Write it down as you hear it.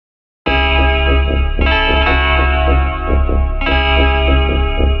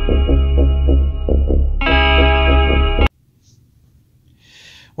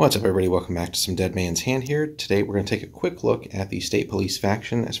What's up, everybody? Welcome back to some Dead Man's Hand here. Today we're going to take a quick look at the State Police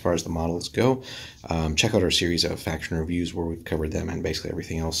faction as far as the models go. Check out our series of faction reviews where we've covered them and basically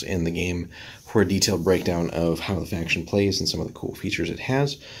everything else in the game for a detailed breakdown of how the faction plays and some of the cool features it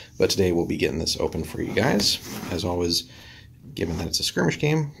has. But today we'll be getting this open for you guys. As always, given that it's a skirmish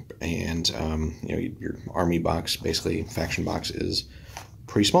game and your army box, basically faction box, is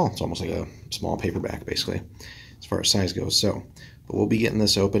pretty small. It's almost like a small paperback, basically, as far as size goes. But we'll be getting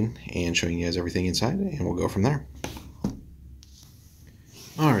this open and showing you guys everything inside, and we'll go from there.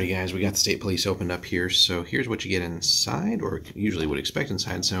 Alrighty, guys, we got the State Police opened up here. So here's what you get inside, or usually would expect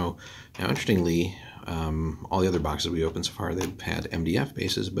inside. So now, interestingly, all the other boxes we opened so far, they've had MDF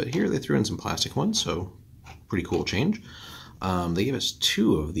bases, but here they threw in some plastic ones, so pretty cool change. They gave us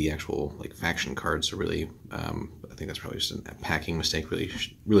two of the actual faction cards, so really, I think that's probably just a packing mistake.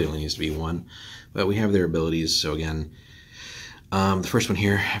 Really only needs to be one. But we have their abilities. So again, the first one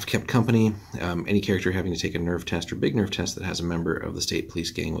here, I've kept company. Any character having to take a nerve test or big nerve test that has a member of the State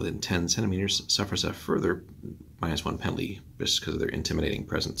Police gang within 10 centimeters suffers a further -1 penalty just because of their intimidating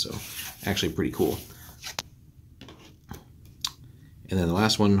presence. So actually pretty cool. And then the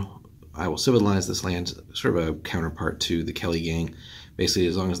last one, I will civilize this land, sort of a counterpart to the Kelly gang. Basically,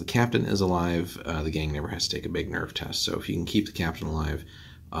 as long as the captain is alive, the gang never has to take a big nerve test. So if you can keep the captain alive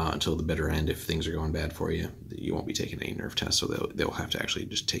until the bitter end, if things are going bad for you, you won't be taking any nerve tests, so they'll have to actually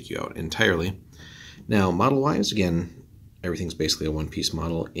just take you out entirely. Now, model-wise, again, everything's basically a one-piece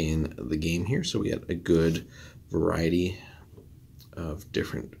model in the game here, so we get a good variety of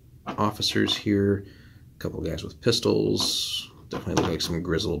different officers here. A couple guys with pistols. Definitely look like some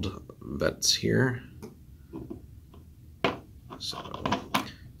grizzled vets here. So a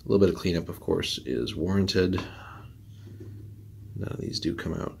little bit of cleanup, of course, is warranted. None of these do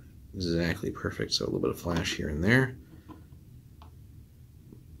come out exactly perfect, so a little bit of flash here and there.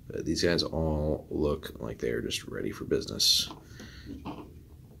 But these guys all look like they're just ready for business.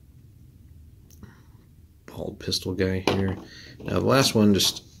 Bald pistol guy here. Now the last one,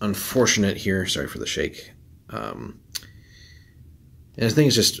 just unfortunate here. Sorry for the shake. And I think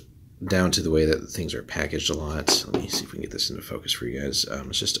it's just down to the way that things are packaged a lot. Let me see if we can get this into focus for you guys.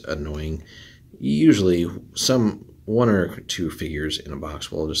 It's just annoying. Usually one or two figures in a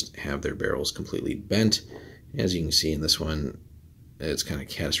box will just have their barrels completely bent. As you can see in this one, it's kind of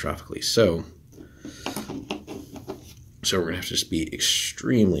catastrophically so. So we're going to have to just be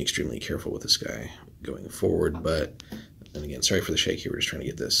extremely, extremely careful with this guy going forward. But, and again, sorry for the shake here. We're just trying to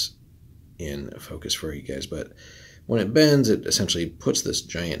get this in focus for you guys. But when it bends, it essentially puts this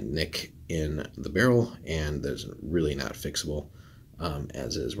giant nick in the barrel, and that's really not fixable.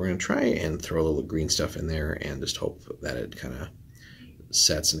 As is. We're going to try and throw a little green stuff in there and just hope that it kind of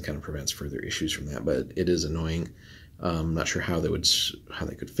sets and kind of prevents further issues from that. But it is annoying. I'm not sure how they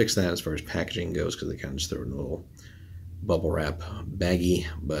could fix that as far as packaging goes, because they kind of just throw in a little bubble wrap baggie.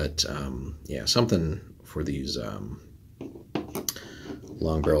 But yeah, something for these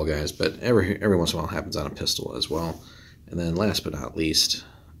long barrel guys. But every once in a while it happens on a pistol as well. And then last but not least,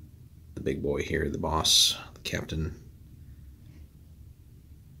 the big boy here, the boss, the captain.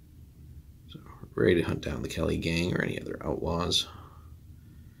 Ready to hunt down the Kelly gang or any other outlaws.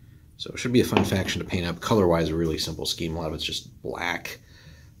 So it should be a fun faction to paint up. Color-wise, a really simple scheme. A lot of it's just black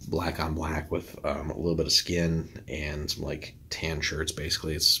on black with a little bit of skin and some tan shirts,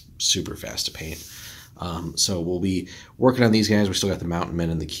 basically. It's super fast to paint. So we'll be working on these guys. We still got the Mountain Men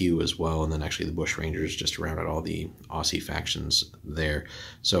in the queue as well, and then actually the Bush Rangers just to round out all the Aussie factions there.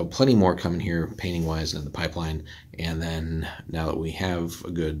 So plenty more coming here, painting-wise, in the pipeline. And then now that we have a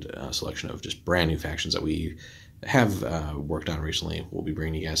good selection of just brand new factions that we have worked on recently, we'll be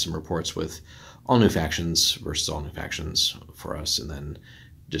bringing you guys some reports with all new factions versus all new factions for us, and then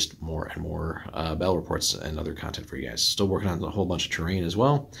just more and more battle reports and other content for you guys. Still working on a whole bunch of terrain as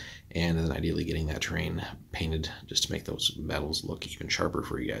well, and then ideally getting that terrain painted just to make those battles look even sharper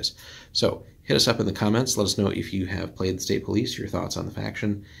for you guys. So hit us up in the comments. Let us know if you have played the State Police, your thoughts on the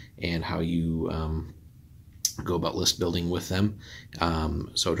faction, and how you go about list building with them.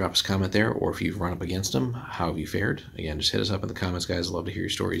 So drop us a comment there, or if you've run up against them, how have you fared? Again, just hit us up in the comments, guys. I'd love to hear your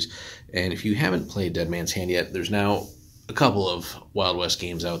stories. And if you haven't played Dead Man's Hand yet, there's now a couple of Wild West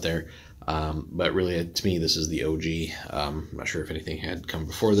games out there, but really, to me, this is the OG. I'm not sure if anything had come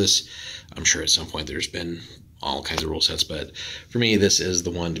before this. I'm sure at some point there's been all kinds of rule sets, but for me, this is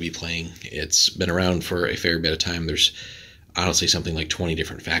the one to be playing. It's been around for a fair bit of time. There's honestly something like 20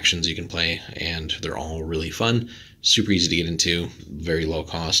 different factions you can play, and they're all really fun, super easy to get into, very low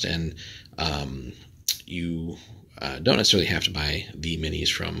cost, and you don't necessarily have to buy the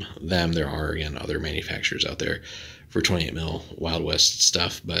minis from them. There are, again, other manufacturers out there for 28 mil Wild West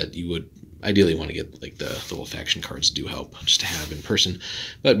stuff, but you would ideally want to get like the little faction cards do help just to have in person.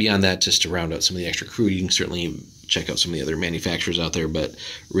 But beyond that, just to round out some of the extra crew, you can certainly check out some of the other manufacturers out there, but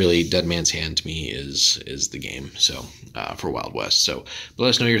really Dead Man's Hand to me is the game. So for Wild West. So but let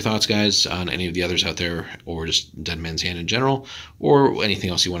us know your thoughts, guys, on any of the others out there, or just Dead Man's Hand in general, or anything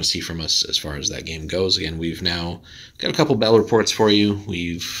else you want to see from us as far as that game goes. Again, we've now got a couple battle reports for you.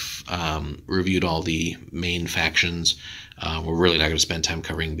 We've reviewed all the main factions. We're really not going to spend time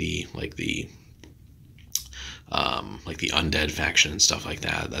covering the undead faction and stuff like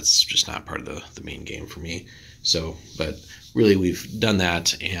that. That's just not part of the main game for me. So, but really we've done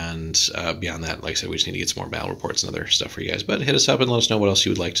that, and beyond that, like I said, we just need to get some more battle reports and other stuff for you guys. But hit us up and let us know what else you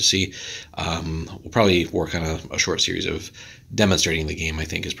would like to see. We'll probably work on a short series of demonstrating the game. I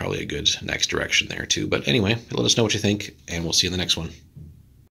think is probably a good next direction there too. But anyway, let us know what you think, and we'll see you in the next one.